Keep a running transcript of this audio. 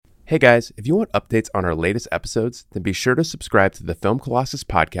Hey guys, if you want updates on our latest episodes, then be sure to subscribe to the Film Colossus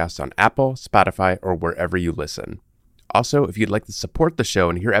podcast on Apple, Spotify, or wherever you listen. Also, if you'd like to support the show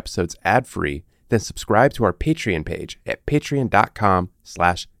and hear episodes ad-free, then subscribe to our Patreon page at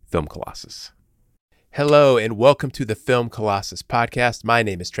patreon.com/filmcolossus. Hello and welcome to the Film Colossus podcast. My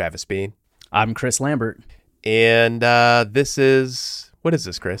name is Travis Bean. I'm Chris Lambert. And this is... What is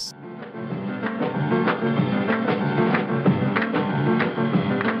this, Chris?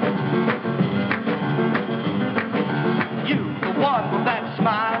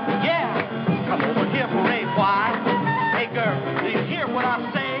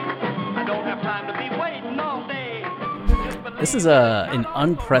 This is an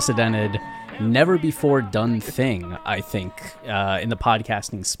unprecedented, never-before-done thing, I think, in the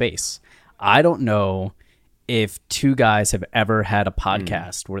podcasting space. I don't know if two guys have ever had a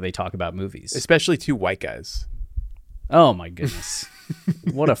podcast where they talk about movies. Especially two white guys. Oh, my goodness.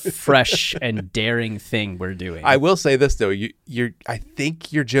 What a fresh and daring thing we're doing. I will say this, though. I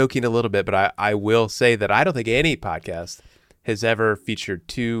think you're joking a little bit, but I will say that I don't think any podcast has ever featured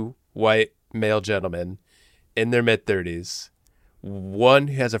two white male gentlemen in their mid-30s. One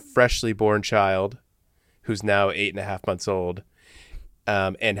who has a freshly born child who's now 8.5 months old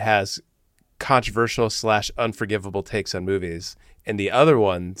and has controversial / unforgivable takes on movies. And the other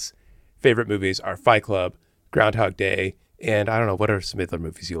one's favorite movies are Fight Club, Groundhog Day, and I don't know, what are some other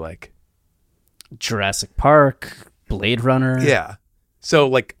movies you like? Jurassic Park, Blade Runner. Yeah. So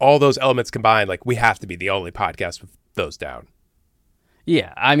like all those elements combined, like we have to be the only podcast with those down.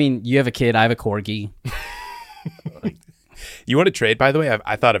 Yeah. I mean, you have a kid, I have a corgi. You want to trade, by the way?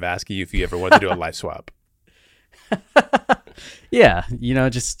 I thought of asking you if you ever wanted to do a life swap. Yeah,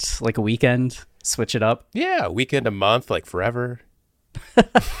 just like a weekend, switch it up. Yeah, a weekend, a month, like forever.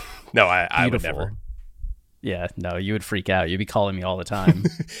 No, I would never. Yeah, no, you would freak out. You'd be calling me all the time.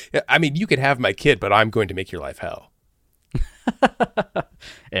 Yeah, I mean, you can have my kid, but I'm going to make your life hell.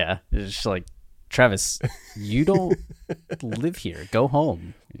 Yeah, it's just like, Travis, you don't live here. Go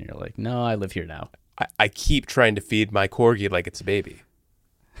home. And you're like, no, I live here now. I keep trying to feed my corgi like it's a baby.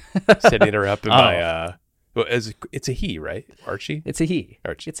 Setting her up in my... Well, it's a he, right? Archie? It's a he.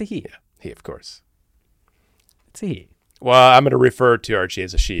 Archie. It's a he. Yeah, he, of course. It's a he. Well, I'm going to refer to Archie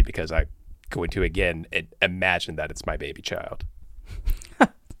as a she because I'm going to, again, imagine that it's my baby child.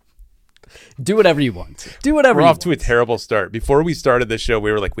 Do whatever you want. Do whatever We're you off want. to a terrible start. Before we started this show,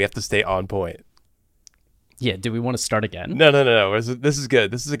 we were like, we have to stay on point. Yeah, do we want to start again? No. This is good.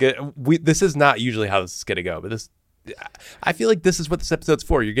 This is a good. This is not usually how this is going to go, but I feel like this is what this episode's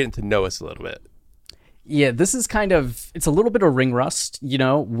for. You're getting to know us a little bit. Yeah, this is it's a little bit of ring rust.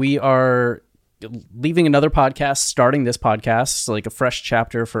 We are leaving another podcast, starting this podcast, like a fresh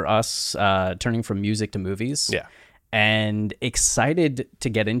chapter for us, turning from music to movies. Yeah. And excited to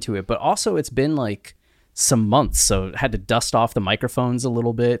get into it. But also it's been like some months, so had to dust off the microphones a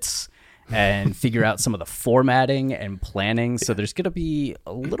little bit and figure out some of the formatting and planning. So there's going to be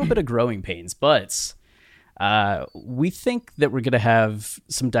a little bit of growing pains, but we think that we're going to have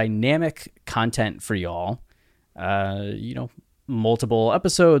some dynamic content for y'all. Multiple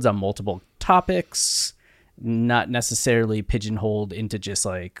episodes on multiple topics, not necessarily pigeonholed into just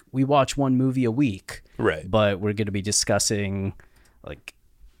like we watch one movie a week. Right. But we're going to be discussing like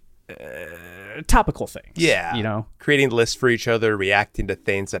topical things. Yeah. Creating lists for each other, reacting to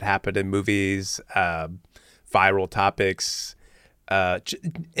things that happen in movies, viral topics.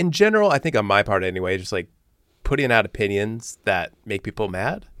 In general, I think on my part anyway, just like putting out opinions that make people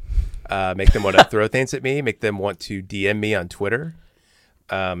mad, make them want to throw things at me, make them want to DM me on Twitter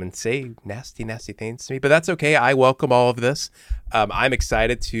and say nasty, nasty things to me. But that's okay. I welcome all of this. I'm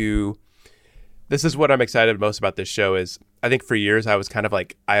excited to... This is what I'm excited most about this show is I think for years I was kind of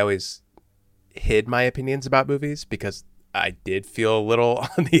like, I always hid my opinions about movies because I did feel a little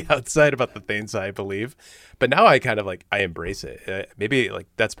on the outside about the things I believe. But now I kind of like, I embrace it. Maybe like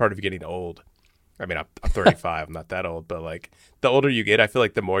that's part of getting old. I mean, I'm 35. I'm not that old, but like the older you get, I feel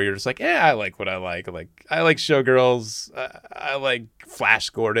like the more you're just like, yeah, I like what I like. Like I like Showgirls. I like Flash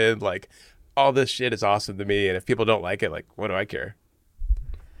Gordon. Like all this shit is awesome to me. And if people don't like it, like, what do I care?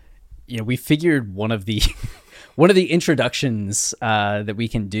 We figured one of the introductions that we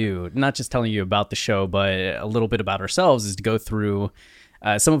can do, not just telling you about the show, but a little bit about ourselves, is to go through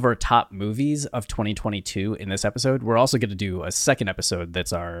some of our top movies of 2022 in this episode. We're also going to do a second episode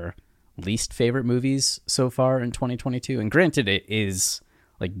that's our least favorite movies so far in 2022. And granted, it is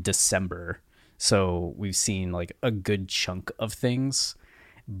like December, so we've seen like a good chunk of things.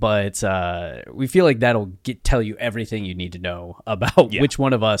 but we feel like that'll tell you everything you need to know about which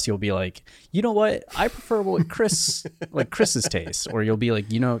one of us you'll be like, you know what, I prefer what Chris's taste, or you'll be like,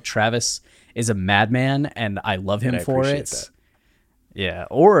 Travis is a madman and I love him for it. That. Yeah,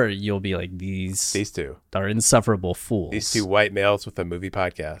 or you'll be like, these two are insufferable fools. These two white males with a movie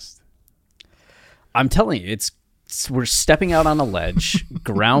podcast. I'm telling you, we're stepping out on a ledge,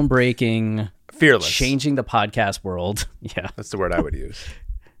 groundbreaking, fearless, changing the podcast world. Yeah, that's the word I would use.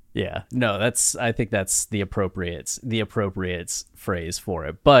 Yeah, no, I think that's the appropriate phrase for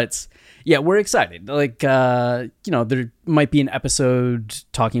it. But yeah, we're excited. Like, there might be an episode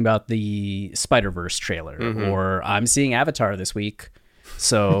talking about the Spider-Verse trailer, or I'm seeing Avatar this week.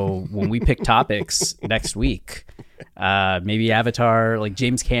 So when we pick topics next week, maybe Avatar, like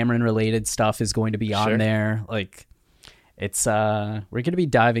James Cameron related stuff is going to be on there. Like, it's we're going to be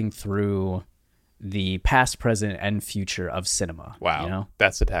diving through the past, present, and future of cinema. Wow.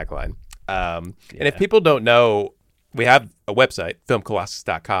 That's the tagline. And if people don't know, we have a website,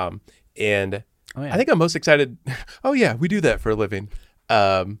 filmcolossus.com. And I think I'm most excited. Oh, yeah, we do that for a living.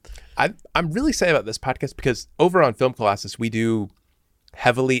 I'm really excited about this podcast because over on Film Colossus, we do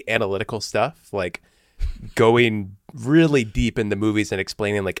heavily analytical stuff, like going really deep into movies and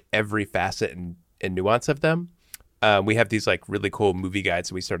explaining like every facet and nuance of them. We have these like really cool movie guides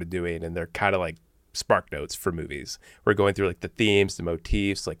that we started doing, and they're kind of like spark notes for movies. We're going through like the themes, the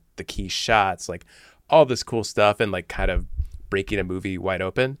motifs, like the key shots, like all this cool stuff, and like kind of breaking a movie wide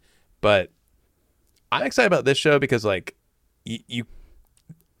open. But I'm excited about this show because like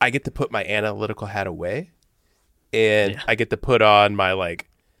I get to put my analytical hat away, and I get to put on my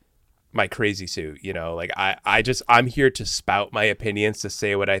my crazy suit, like I'm here to spout my opinions, to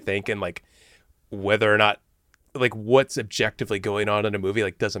say what I think, and like whether or not like what's objectively going on in a movie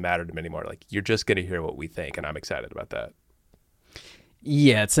like doesn't matter to me anymore. Like you're just going to hear what we think, and I'm excited about that.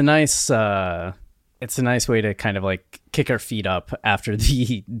 Yeah, it's a nice way to kind of like kick our feet up after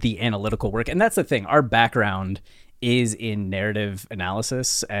the analytical work. And that's the thing. Our background is in narrative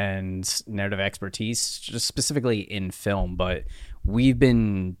analysis and narrative expertise, just specifically in film, but we've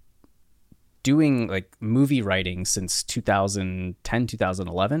been doing like movie writing since 2010,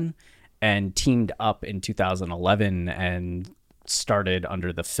 2011. And teamed up in 2011 and started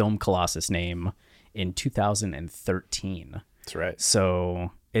under the Film Colossus name in 2013. That's right.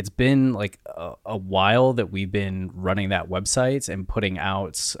 So it's been like a while that we've been running that website and putting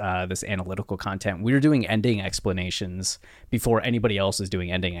out this analytical content. We were doing ending explanations before anybody else was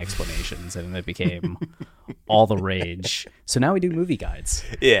doing ending explanations, and it became all the rage. So now we do movie guides.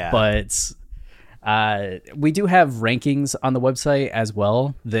 Yeah. But we do have rankings on the website as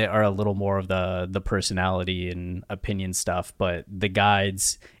well that are a little more of the personality and opinion stuff, but the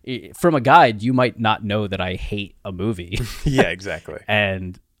guides, from a guide, you might not know that I hate a movie. Yeah, exactly.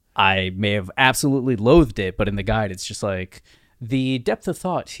 And I may have absolutely loathed it, but in the guide, it's just like the depth of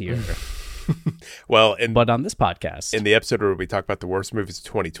thought here. Well, but on this podcast, in the episode where we talk about the worst movies of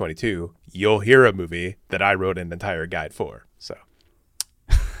 2022, you'll hear a movie that I wrote an entire guide for. So,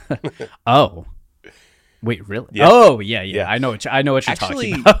 oh. Wait, really? Yeah. Oh, yeah. I know what you're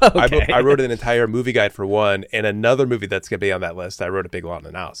talking about. Okay. I wrote an entire movie guide for one, and another movie that's going to be on that list I wrote a big long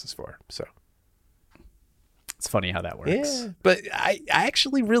analysis for. So it's funny how that works. Yeah, but I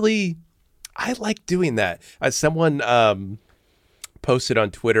actually I like doing that. Someone posted on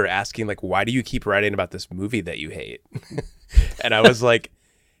Twitter asking like, why do you keep writing about this movie that you hate? And I was like,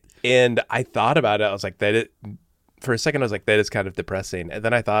 and I thought about it. I was like, for a second, I was like, that is kind of depressing. And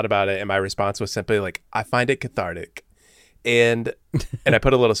then I thought about it, and my response was simply like, I find it cathartic. And I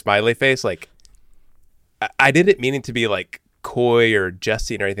put a little smiley face. Like, I didn't mean it to be like coy or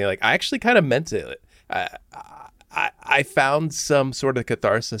jesting or anything. Like, I actually kind of meant it. I found some sort of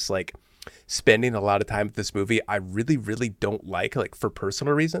catharsis, like spending a lot of time with this movie I really, really don't like for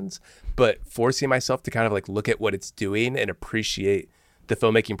personal reasons, but forcing myself to kind of like look at what it's doing and appreciate the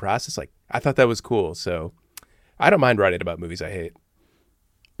filmmaking process. Like, I thought that was cool. So I don't mind writing about movies I hate.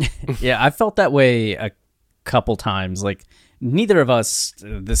 Yeah, I felt that way a couple times. Like, neither of us,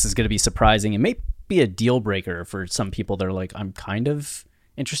 this is going to be surprising. It may be a deal breaker for some people that are like, I'm kind of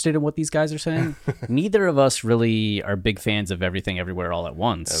interested in what these guys are saying. Neither of us really are big fans of Everything Everywhere All at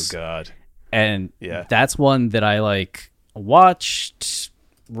Once. Oh, God. And that's one that I like watched,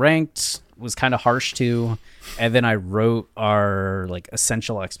 ranked, was kind of harsh to, and then I wrote our like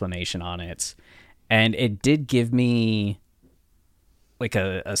essential explanation on it. And it did give me like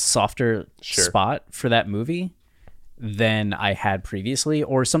a softer spot for that movie than I had previously,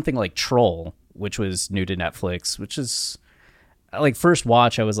 or something like Troll, which was new to Netflix, which is like first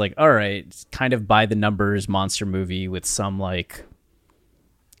watch. I was like, all right, kind of by the numbers monster movie with some like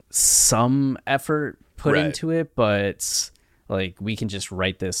some effort put Right. into it, but like we can just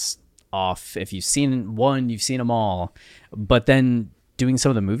write this off. If you've seen one, you've seen them all. But then doing some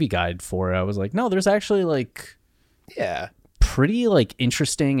of the movie guide for it, I was like, no, there's actually like Yeah. pretty like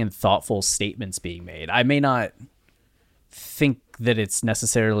interesting and thoughtful statements being made. I may not think that it's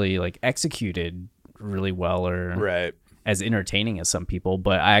necessarily like executed really well or Right. as entertaining as some people,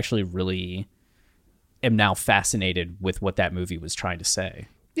 but I actually really am now fascinated with what that movie was trying to say.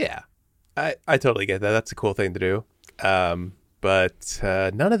 Yeah. I totally get that. That's a cool thing to do. But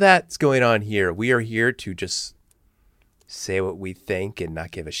none of that's going on here. We are here to just say what we think and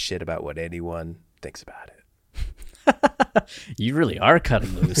not give a shit about what anyone thinks about it. You really are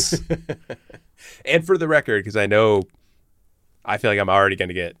cutting loose. And for the record, because I feel like I'm already going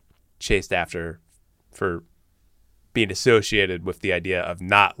to get chased after for being associated with the idea of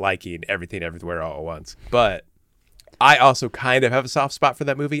not liking Everything Everywhere All at Once. But I also kind of have a soft spot for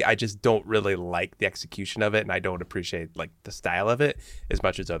that movie. I just don't really like the execution of it, and I don't appreciate like the style of it as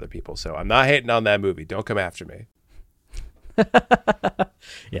much as other people. So I'm not hating on that movie. Don't come after me.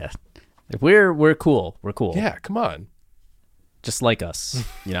 Yeah. We're cool. We're cool. Yeah, come on. Just like us,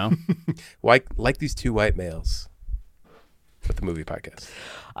 you know? Like these two white males with the movie podcast.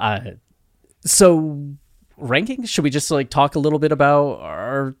 So rankings, should we just like talk a little bit about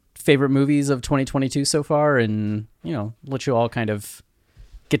our favorite movies of 2022 so far and, you know, let you all kind of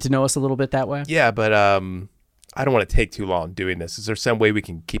get to know us a little bit that way? Yeah, but I don't want to take too long doing this. Is there some way we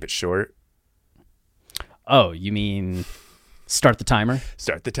can keep it short? Oh, you mean start the timer?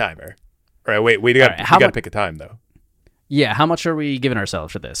 Start the timer. All right, wait, we got to pick a time though. Yeah, how much are we giving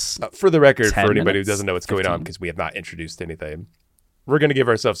ourselves for this? For the record, 10 for anybody minutes? who doesn't know what's going on, 15? because we have not introduced anything, we're going to give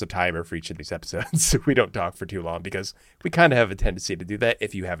ourselves a timer for each of these episodes so we don't talk for too long, because we kind of have a tendency to do that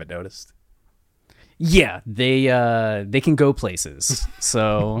if you haven't noticed. Yeah, they can go places.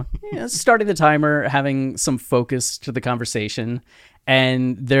 So yeah, starting the timer, having some focus to the conversation,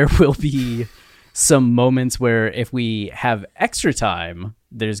 and there will be some moments where if we have extra time,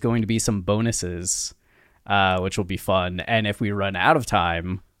 there's going to be some bonuses, which will be fun. And if we run out of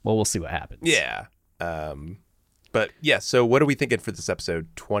time, well, we'll see what happens. Yeah. But yeah, so what are we thinking for this episode?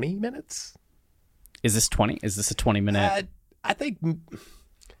 20 minutes? Is this 20? Is this a 20-minute? I think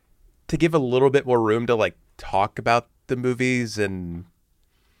to give a little bit more room to like talk about the movies, and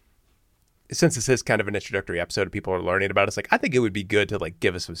since this is kind of an introductory episode and people are learning about us, like I think it would be good to like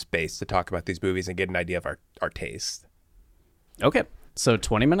give us some space to talk about these movies and get an idea of our taste. Okay, so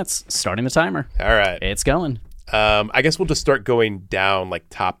 20 minutes, starting the timer. All right. It's going. I guess we'll just start going down like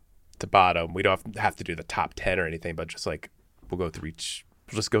top to bottom. We don't have to do the top 10 or anything, but just like we'll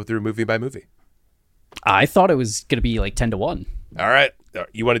just go through movie by movie. I thought it was going to be like 10-1. All right.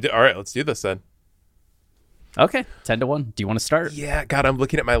 You want to do? All right, let's do this then. Okay, 10-1. Do you want to start? Yeah, God, I'm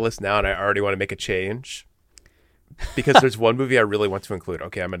looking at my list now and I already want to make a change because there's one movie I really want to include.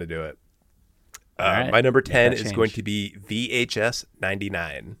 Okay, I'm going to do it. All right. My number 10 is change. going to be VHS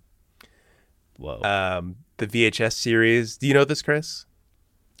 99. Whoa. The VHS series. Do you know this, Chris?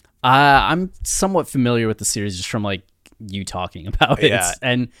 I'm somewhat familiar with the series just from like you talking about it Yeah.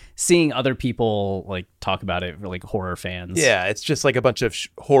 and seeing other people like talk about it, like horror fans. Yeah, it's just like a bunch of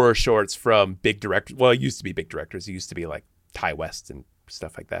horror shorts from big directors. Well, it used to be big directors. It used to be like Ty West and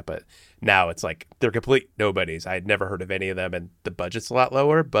stuff like that. But now it's like they're complete nobodies. I had never heard of any of them, and the budget's a lot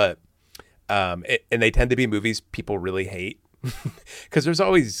lower. But and they tend to be movies people really hate because there's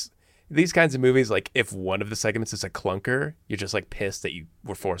always these kinds of movies. Like if one of the segments is a clunker, you're just like pissed that you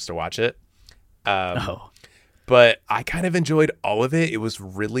were forced to watch it. But I kind of enjoyed all of it. It was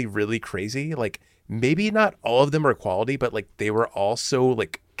really, really crazy. Like maybe not all of them are quality, but like they were all so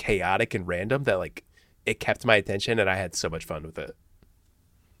like chaotic and random that like it kept my attention and I had so much fun with it.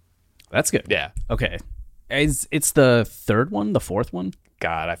 That's good. Yeah. Okay. It's the third one, the fourth one?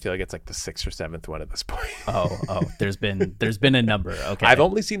 God, I feel like it's like the 6th or 7th one at this point. Oh, there's been a number. Okay. I've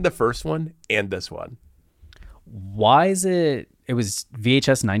only seen the first one and this one. Why is it was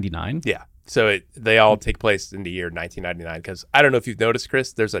VHS 99? Yeah. So they all take place in the year 1999 because I don't know if you've noticed,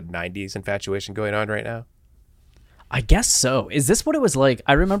 Chris, there's a 90s infatuation going on right now. I guess so. Is this what it was like?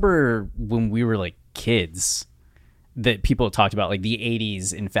 I remember when we were like kids that people talked about like the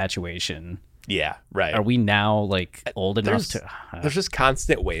 80s infatuation. Yeah, right. Are we now like old enough to? There's just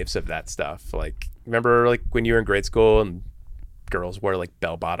constant waves of that stuff. Like, remember like when you were in grade school and girls wore like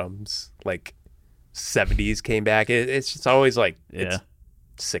bell bottoms, like 70s came back. It's just always like it's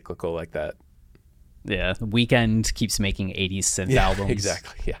cyclical like that. Yeah, The Weeknd keeps making 80s synth albums.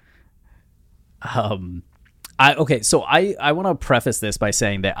 Exactly. Yeah. I want to preface this by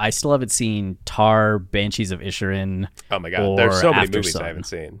saying that I still haven't seen Tar, Banshees of Inisherin. Oh my god, there's so many After movies Sun. I haven't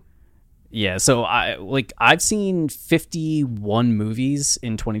seen. Yeah, so I've seen 51 movies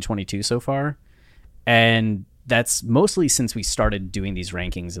in 2022 so far, and that's mostly since we started doing these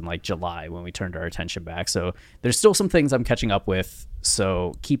rankings in like July when we turned our attention back. So there's still some things I'm catching up with.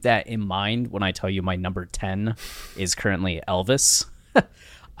 So keep that in mind when I tell you my number 10 is currently Elvis.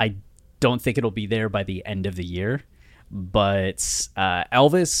 I don't think it'll be there by the end of the year, but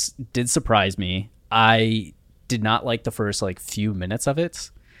Elvis did surprise me. I did not like the first like few minutes of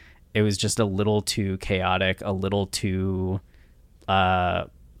it. It was just a little too chaotic, a little too Baz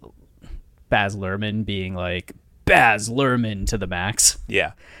Luhrmann being like Baz Luhrmann to the max.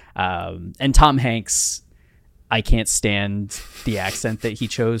 Yeah. And Tom Hanks, I can't stand the accent that he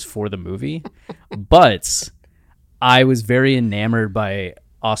chose for the movie, but I was very enamored by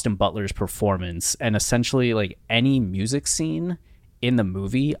Austin Butler's performance, and essentially like any music scene in the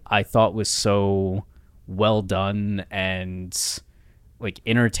movie I thought was so well done and like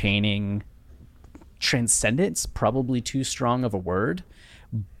entertaining. Transcendence, probably too strong of a word,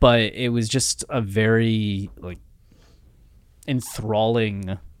 but it was just a very like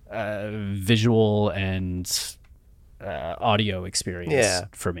enthralling visual and audio experience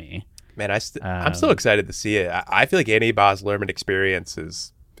for me. Man, I'm so excited to see it. I feel like any Baz Luhrmann experience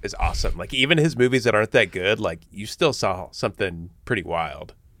is awesome. Like even his movies that aren't that good, like you still saw something pretty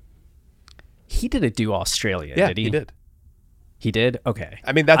wild. He didn't do Australia, Yeah, did he? he did. He did? Okay.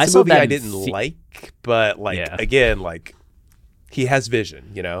 I mean, that's a saw movie that I in didn't like, but like Yeah. again, like he has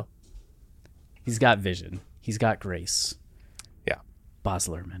vision, you know? He's got vision. He's got grace. Yeah. Baz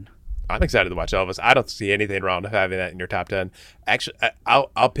Luhrmann. I'm excited to watch Elvis. I don't see anything wrong with having that in your top 10. Actually, I'll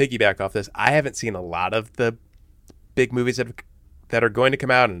piggyback off this. I haven't seen a lot of the big movies that are going to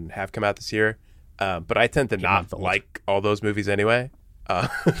come out and have come out this year, but I tend to not like all those movies anyway.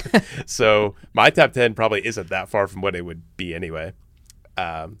 So my top 10 probably isn't that far from what it would be anyway.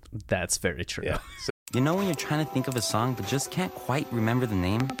 That's very true. Yeah. You know when you're trying to think of a song but just can't quite remember the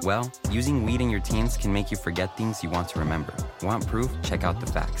name? Well, using weed in your teens can make you forget things you want to remember. Want proof? Check out the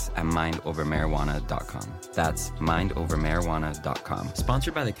facts at mindovermarijuana.com. That's mindovermarijuana.com.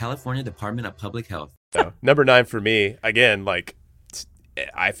 Sponsored by the California Department of Public Health. So, number 9 for me, again, like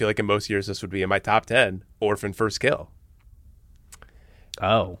I feel like in most years this would be in my top 10, Orphan First Kill.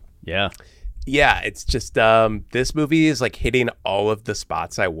 Oh, yeah. Yeah, it's just this movie is like hitting all of the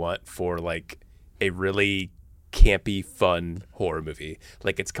spots I want for like a really campy, fun horror movie.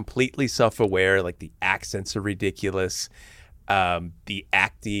 Like it's completely self-aware, like the accents are ridiculous. The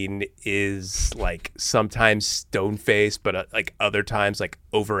acting is like sometimes stone-faced, but like other times like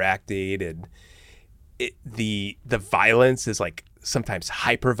overacting, and the violence is like sometimes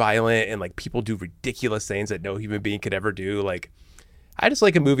hyper violent, and like people do ridiculous things that no human being could ever do. Like I just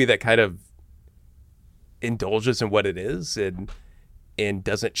like a movie that kind of indulges in what it is and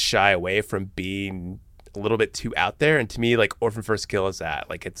doesn't shy away from being a little bit too out there. And to me, like Orphan First Kill is that.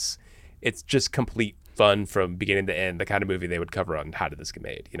 Like it's just complete fun from beginning to end, the kind of movie they would cover on How Did This Get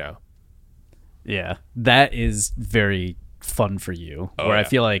Made, you know? Yeah, that is very fun for you, where I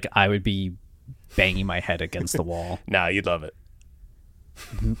feel like I would be banging my head against the wall. Nah, you'd love it.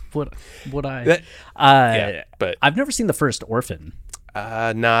 Would I? Yeah, but I've never seen the first Orphan.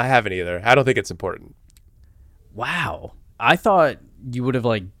 No, I haven't either. I don't think it's important. Wow. I thought you would have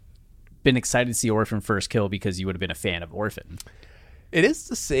like been excited to see Orphan First Kill because you would have been a fan of Orphan. It is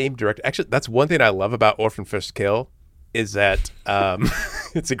the same director. Actually, that's one thing I love about Orphan First Kill is that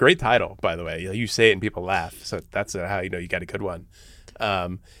it's a great title, by the way. You say it and people laugh. So that's how you know you got a good one.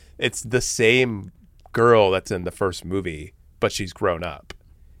 It's the same girl that's in the first movie, but she's grown up.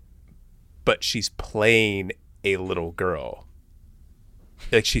 But she's playing a little girl.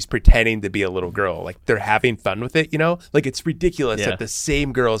 Like she's pretending to be a little girl. Like they're having fun with it, you know? Like it's ridiculous that the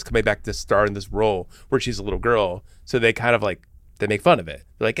same girl is coming back to star in this role where she's a little girl. So they kind of like, they make fun of it.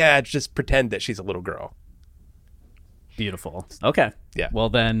 They're like, just pretend that she's a little girl. Beautiful. Okay. Yeah. Well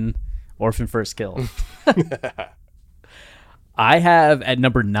then, Orphan First Kill. I have at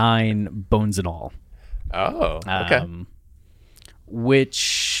number 9, Bones and All. Oh, okay.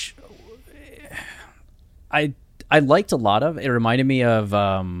 Which I liked a lot of. It reminded me of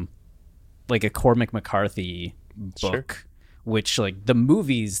like a Cormac McCarthy book, which like the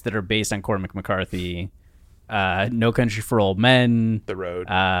movies that are based on Cormac McCarthy, No Country for Old Men, The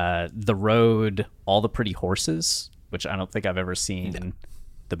Road, All the Pretty Horses, which I don't think I've ever seen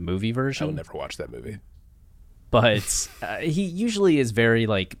the movie version. I'll never watch that movie. But he usually is very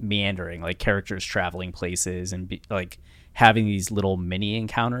like meandering, like characters traveling places and like having these little mini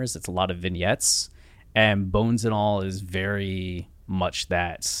encounters. It's a lot of vignettes. and Bones and All is very much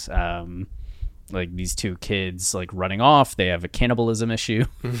that. Like these two kids like running off, they have a cannibalism issue,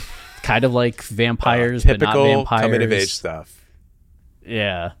 kind of like vampires, but not Typical vampires. coming of age stuff.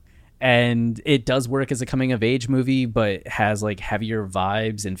 Yeah. And it does work as a coming of age movie, but has like heavier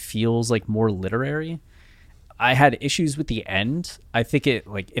vibes and feels like more literary. I had issues with the end. I think it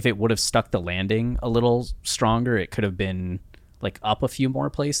like if it would have stuck the landing a little stronger, it could have been like up a few more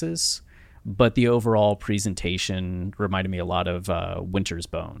places. But the overall presentation reminded me a lot of Winter's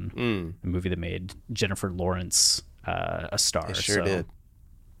Bone, a movie that made Jennifer Lawrence a star. It sure did.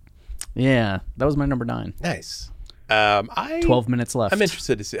 Yeah, that was my number 9. Nice. 12 minutes left. I'm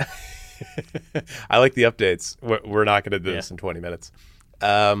interested to see. I like the updates. We're not going to do this in 20 minutes.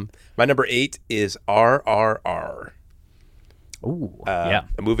 My number 8 is RRR. Ooh, yeah.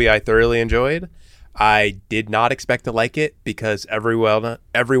 A movie I thoroughly enjoyed. I did not expect to like it because everyone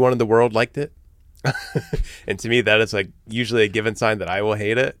in the world liked it. And to me, that is like usually a given sign that I will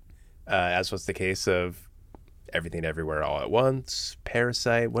hate it, as was the case of Everything Everywhere All at Once,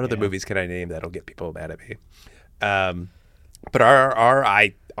 Parasite. What other movies can I name that'll get people mad at me? But RRR,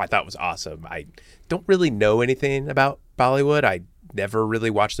 I thought was awesome. I don't really know anything about Bollywood. I never really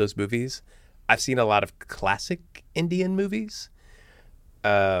watched those movies. I've seen a lot of classic Indian movies.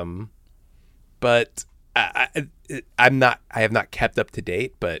 But I have not kept up to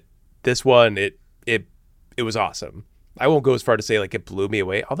date, but this one, it was awesome. I won't go as far to say like it blew me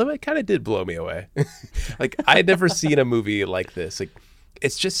away, although it kind of did blow me away. Like I had never seen a movie like this. Like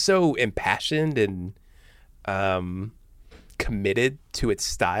it's just so impassioned and committed to its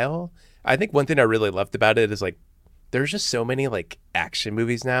style. I think one thing I really loved about it is like there's just so many like action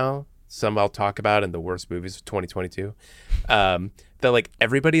movies now. Some I'll talk about in the worst movies of 2022. That like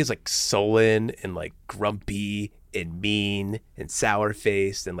everybody is like sullen and like grumpy and mean and sour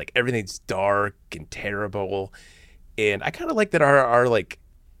faced and like everything's dark and terrible. And I kind of like that our like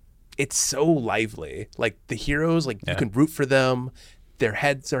it's so lively. Like the heroes, like you can root for them. Their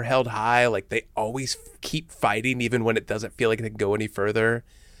heads are held high. Like they always keep fighting even when it doesn't feel like they can go any further.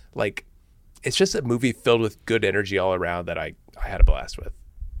 Like it's just a movie filled with good energy all around that I had a blast with.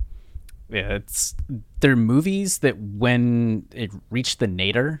 Yeah, they're movies that when it reached the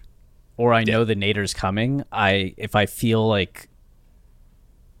nadir, or I know the nadir's coming, if I feel like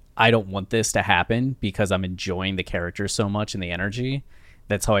I don't want this to happen because I'm enjoying the characters so much and the energy,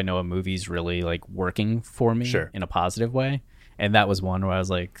 that's how I know a movie's really like working for me in a positive way. And that was one where I was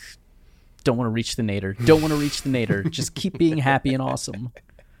like, don't want to reach the nadir. Don't want to reach the nadir. Just keep being happy and awesome.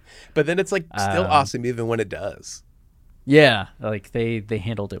 But then it's like still awesome even when it does. Yeah, like they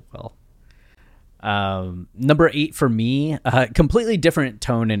handled it well. Number 8 for me, completely different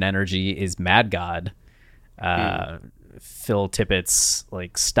tone and energy is Mad God. Phil Tippett's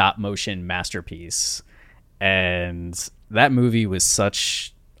like stop motion masterpiece. And that movie was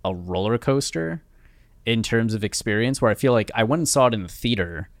such a roller coaster in terms of experience where I feel like I went and saw it in the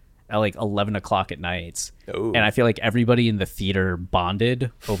theater at like 11 o'clock at night. Ooh. And I feel like everybody in the theater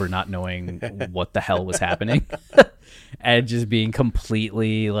bonded over not knowing what the hell was happening and just being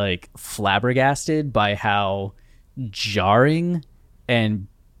completely like flabbergasted by how jarring and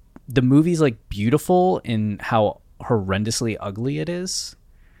the movie's like beautiful in how horrendously ugly it is.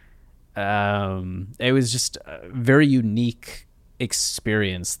 It was just a very unique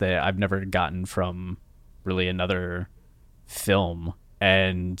experience that I've never gotten from really another film.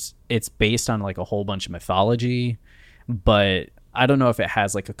 And it's based on like a whole bunch of mythology, but I don't know if it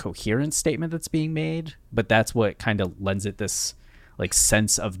has like a coherent statement that's being made, but that's what kind of lends it this like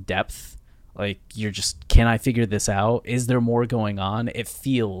sense of depth. Like you're just, can I figure this out? Is there more going on? It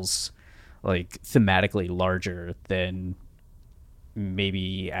feels like thematically larger than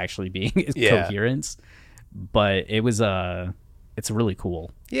maybe actually being coherent, but it was it's really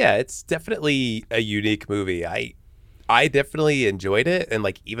cool. Yeah, it's definitely a unique movie. I definitely enjoyed it and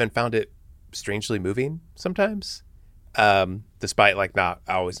like even found it strangely moving sometimes, despite like not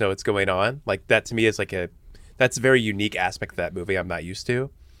I always know what's going on. Like that to me is like that's a very unique aspect of that movie I'm not used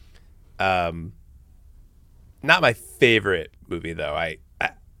to. Not my favorite movie though. My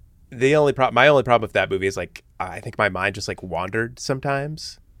only problem with that movie is like I think my mind just like wandered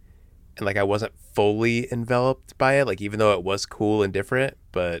sometimes, and like I wasn't fully enveloped by it. Like even though it was cool and different,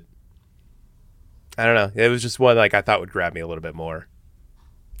 but I don't know. It was just one like I thought would grab me a little bit more.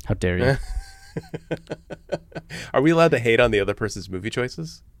 How dare you? Are we allowed to hate on the other person's movie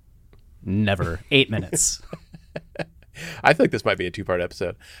choices? Never. 8 minutes. I feel like this might be a 2-part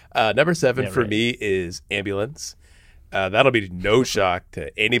episode. Number 7 for me is Ambulance. That'll be no shock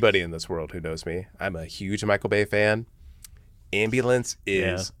to anybody in this world who knows me. I'm a huge Michael Bay fan. Ambulance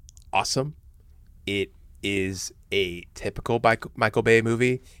is awesome. it is a typical Michael Bay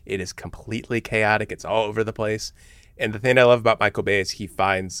movie. It is completely chaotic. It's all over the place. And the thing I love about Michael Bay is he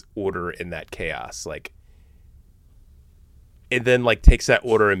finds order in that chaos. Like, and then like takes that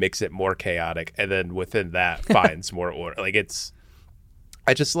order and makes it more chaotic, and then within that finds more order. Like, it's,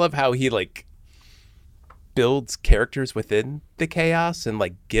 I just love how he like builds characters within the chaos and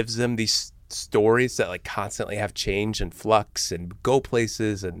like gives them these stories that like constantly have change and flux and go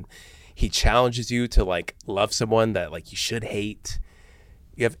places, and he challenges you to like love someone that like you should hate.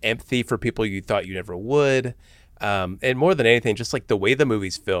 You have empathy for people you thought you never would. And more than anything, just like the way the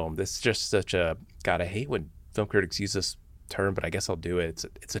movie's filmed, it's just such a, God, I hate when film critics use this term, but I guess I'll do it.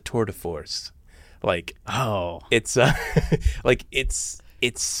 It's a tour de force. Like, it's like it's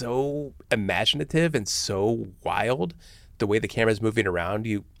so imaginative and so wild. The way the camera's moving around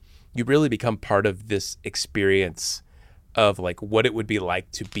you, you really become part of this experience of like what it would be like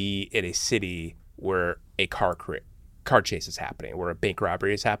to be in a city where a car chase is happening, where a bank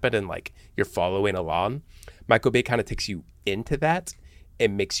robbery has happened, and like you're following along. Michael Bay kind of takes you into that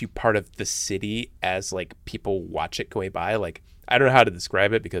and makes you part of the city as like people watch it going by. Like, I don't know how to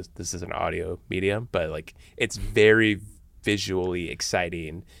describe it because this is an audio medium, but like it's very visually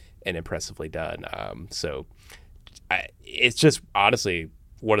exciting and impressively done. It's just honestly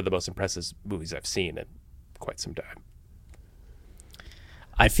one of the most impressive movies I've seen in quite some time.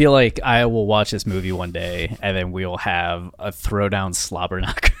 I feel like I will watch this movie one day and then we'll have a throwdown slobber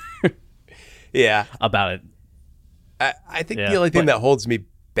knocker. Yeah. About it. I think the only thing that holds me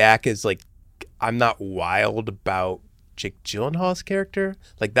back is like I'm not wild about Jake Gyllenhaal's character.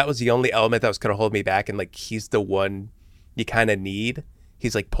 Like that was the only element that was going to hold me back, and like he's the one you kind of need.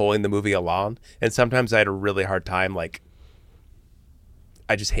 He's like pulling the movie along, and sometimes I had a really hard time. Like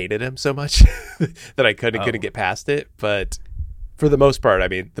I just hated him so much that I couldn't get past it. But for the most part, I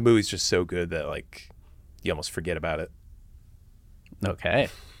mean, the movie's just so good that like you almost forget about it. Okay,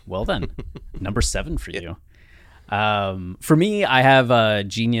 well then, number 7 for you. For me, I have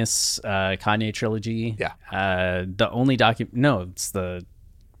Genius, Kanye trilogy. Yeah. The only it's the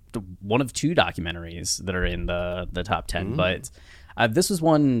one of 2 documentaries that are in the top 10. But this was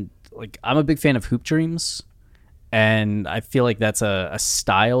one, like, I'm a big fan of Hoop Dreams, and I feel like that's a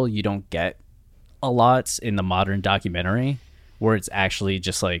style you don't get a lot in the modern documentary, where it's actually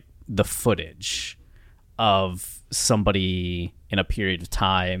just like the footage of somebody in a period of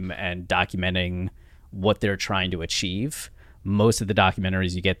time and documenting what they're trying to achieve. Most of the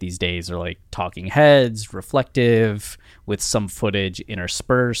documentaries you get these days are like talking heads, reflective, with some footage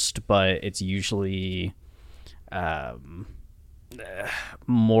interspersed, but it's usually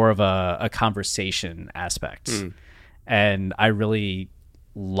more of a conversation aspect. And I really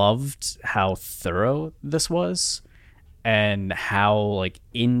loved how thorough this was and how like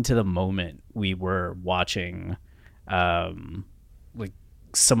into the moment we were watching like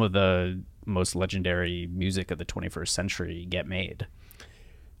some of the most legendary music of the 21st century get made.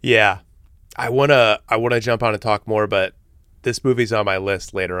 Yeah. I want to jump on and talk more, but this movie's on my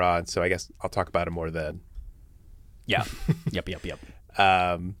list later on, so I guess I'll talk about it more then. Yeah. Yep.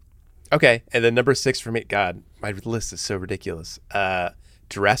 Okay. And then number 6 for me, God, my list is so ridiculous.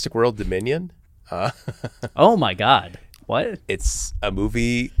 Jurassic World Dominion. Oh my God. What? It's a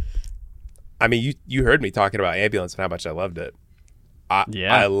movie. I mean, you heard me talking about Ambulance and how much I loved it.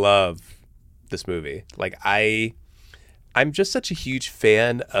 I love this movie. Like I'm just such a huge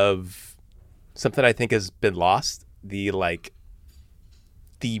fan of something I think has been lost. The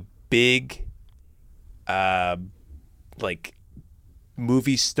big like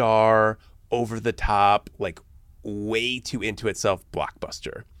movie star, over the top, like way too into itself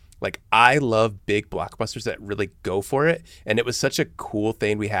blockbuster. Like I love big blockbusters that really go for it, and it was such a cool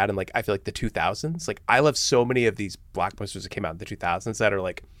thing we had in like I feel like the 2000s. Like I love so many of these blockbusters that came out in the 2000s that are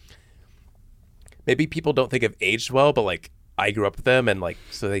like maybe people don't think have aged well, but like I grew up with them, and like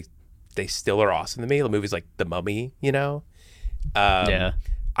so they still are awesome to me. The movies like The Mummy, you know. Yeah.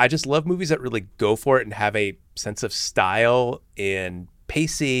 I just love movies that really go for it and have a sense of style and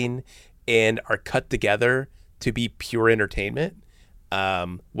pacing and are cut together to be pure entertainment.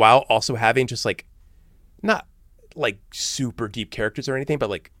 While also having just like not like super deep characters or anything, but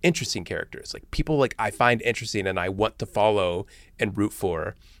like interesting characters, like people like I find interesting and I want to follow and root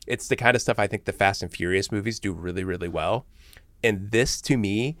for. It's the kind of stuff I think the Fast and Furious movies do really, really well. And this to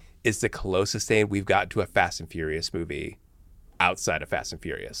me is the closest thing we've got to a Fast and Furious movie outside of Fast and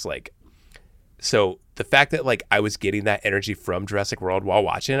Furious. Like, so the fact that like I was getting that energy from Jurassic World while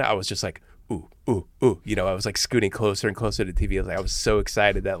watching it, I was just like, ooh, you know, I was like scooting closer and closer to TV. I was so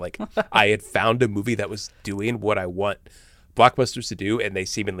excited that like I had found a movie that was doing what I want blockbusters to do, and they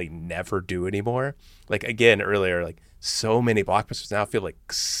seemingly never do anymore. Like, again, earlier, like, so many blockbusters now feel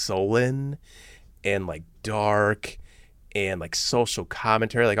like sullen and like dark and like social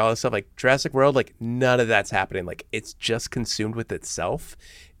commentary, like all this stuff. Like Jurassic World, like none of that's happening. Like it's just consumed with itself,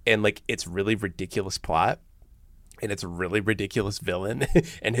 and like it's really ridiculous plot, and it's a really ridiculous villain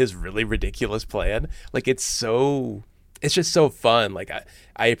and his really ridiculous plan. Like it's just so fun. Like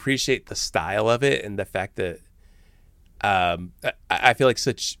I appreciate the style of it and the fact that I feel like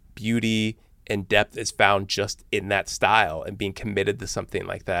such beauty and depth is found just in that style and being committed to something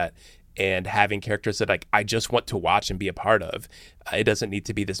like that and having characters that like I just want to watch and be a part of. It doesn't need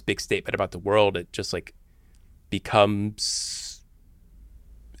to be this big statement about the world. It just like becomes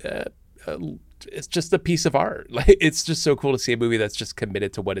it's just a piece of art. Like it's just so cool to see a movie that's just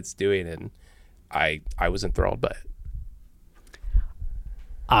committed to what it's doing, and I was enthralled by it.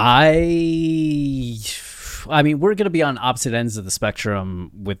 I mean, we're going to be on opposite ends of the spectrum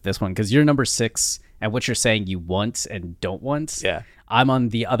with this one because you're number 6 and what you're saying you want and don't want. Yeah. I'm on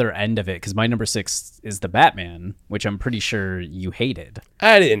the other end of it because my number 6 is the Batman, which I'm pretty sure you hated.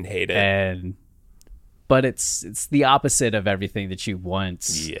 I didn't hate it. But it's the opposite of everything that you want.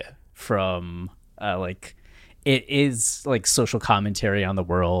 Yeah. From like it is like social commentary on the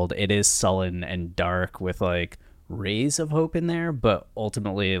world. It is sullen and dark with like rays of hope in there, but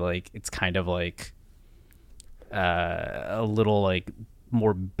ultimately like it's kind of like a little like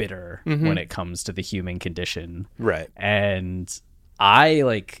more bitter when it comes to the human condition. Right. And I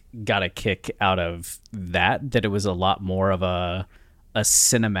like got a kick out of that it was a lot more of a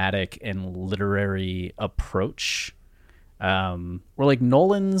cinematic and literary approach. Where like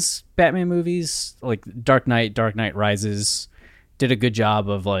Nolan's Batman movies, like Dark Knight Rises, did a good job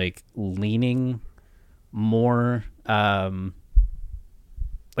of like leaning more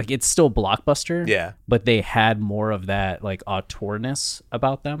like it's still blockbuster, yeah, but they had more of that like auteurness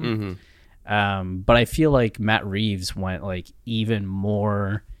about them. But I feel like Matt Reeves went like even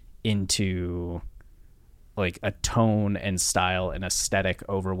more into like a tone and style and aesthetic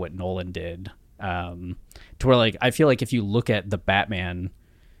over what Nolan did, to where like I feel like if you look at the Batman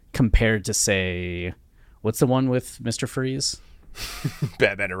compared to say what's the one with Mr. Freeze,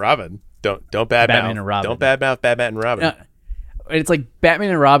 Batman and Robin, don't badmouth Batman and Robin. Don't badmouth Batman and Robin. It's like Batman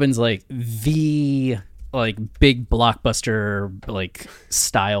and Robin's like the like big blockbuster like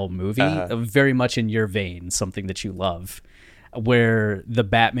style movie, very much in your vein, something that you love, where the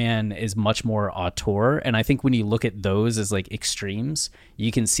Batman is much more auteur. And I think when you look at those as like extremes,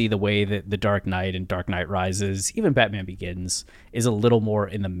 you can see the way that The Dark Knight and Dark Knight Rises, even Batman Begins, is a little more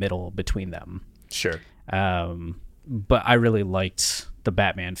in the middle between them. Sure. But I really liked the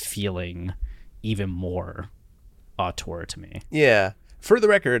Batman feeling even more auteur to me. Yeah. For the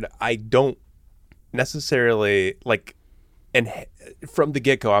record, I don't necessarily like, and from the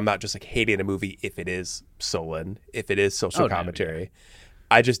get-go, I'm not just like hating a movie if it is sullen, if it is social commentary. Yeah.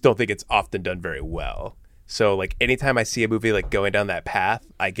 I just don't think it's often done very well. So like anytime I see a movie like going down that path,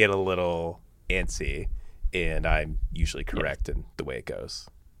 I get a little antsy, and I'm usually correct in the way it goes.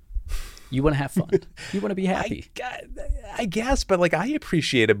 You want to have fun. You want to be happy. I guess, but like I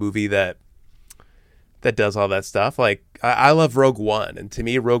appreciate a movie that does all that stuff. Like I love Rogue One, and to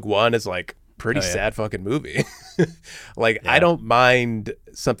me Rogue One is like pretty sad fucking movie. Like I don't mind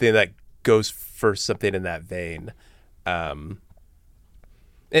something that goes for something in that vein. But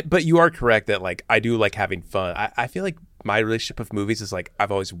you are correct that like I do like having fun. I feel like my relationship with movies is like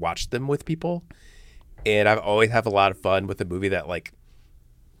I've always watched them with people, and I've always have a lot of fun with a movie that like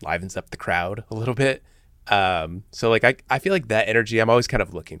livens up the crowd a little bit. So like I feel like that energy, I'm always kind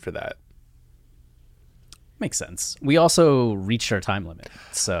of looking for that. Makes sense. We also reached our time limit,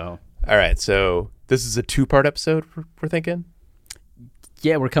 so all right, so this is a 2-part episode we're thinking.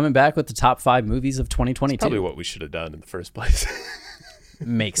 Yeah, we're coming back with the top 5 movies of 2022. That's probably what we should have done in the first place.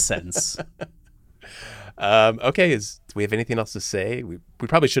 Makes sense. Okay, do we have anything else to say? We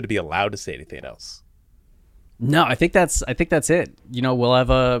probably shouldn't be allowed to say anything else. No, I think that's it. You know, we'll have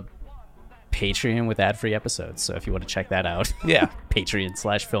a Patreon with ad-free episodes, so if you want to check that out, yeah,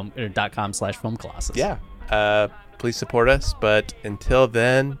 patreon.com/filmcolossus. Yeah. Please support us, but until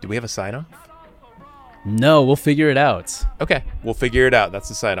then, do we have a sign-off? No, we'll figure it out. Okay, we'll figure it out. That's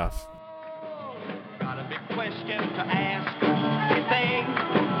the sign-off.